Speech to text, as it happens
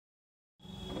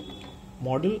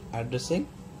module addressing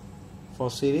for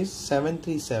series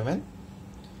 737.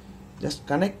 Just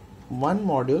connect one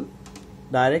module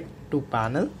direct to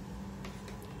panel.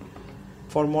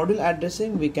 For module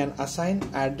addressing, we can assign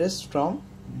address from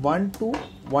 1 to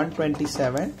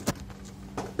 127.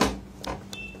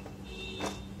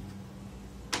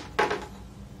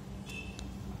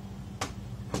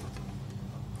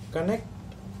 Connect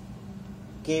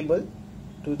cable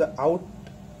to the out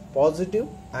positive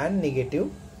and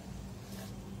negative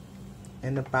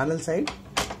in the panel side.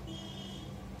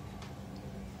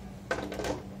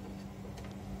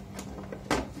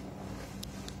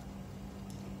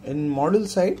 In module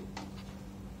side,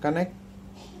 connect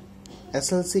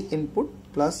SLC input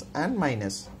plus and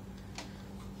minus.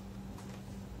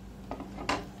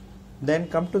 Then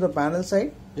come to the panel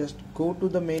side, just go to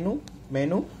the menu,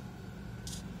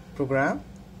 program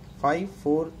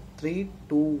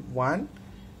 54321,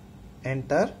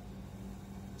 enter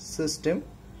system,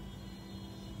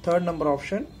 third number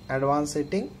option, advanced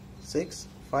setting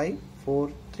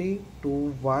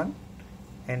 654321,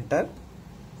 enter.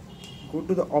 Go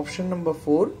to the option number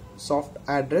 4, soft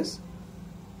address,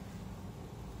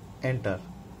 enter.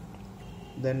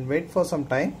 Then wait for some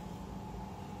time.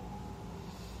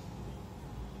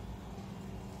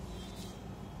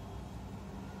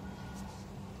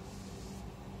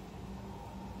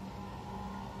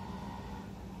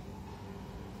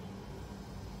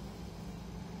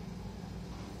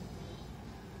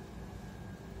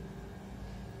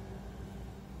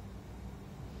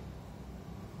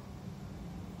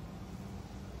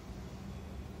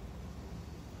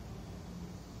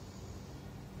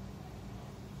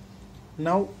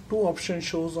 Now two options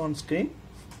shows on screen.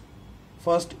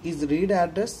 First is read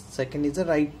address, second is a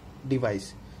write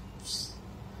device.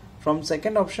 From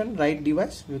second option, write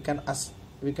device, we can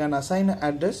assign an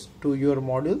address to your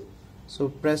module. So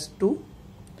press 2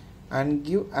 and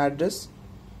give address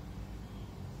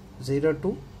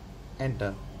 02,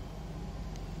 enter.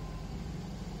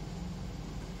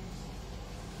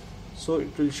 So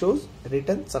it will shows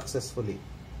written successfully.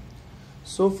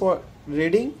 So for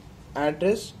reading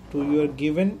address to your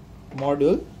given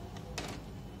module,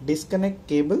 disconnect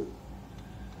cable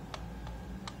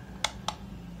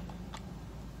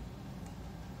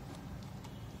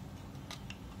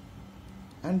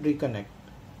and reconnect.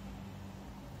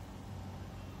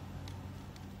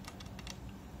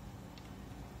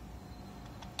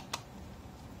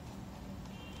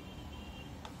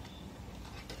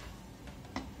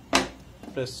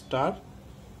 Press start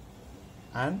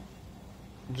and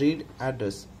read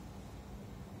address.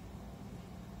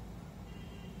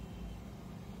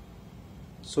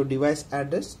 So device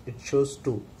address, it shows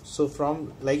 2. So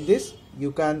from like this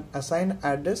you can assign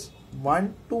address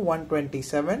 1 to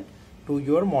 127 to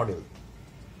your module.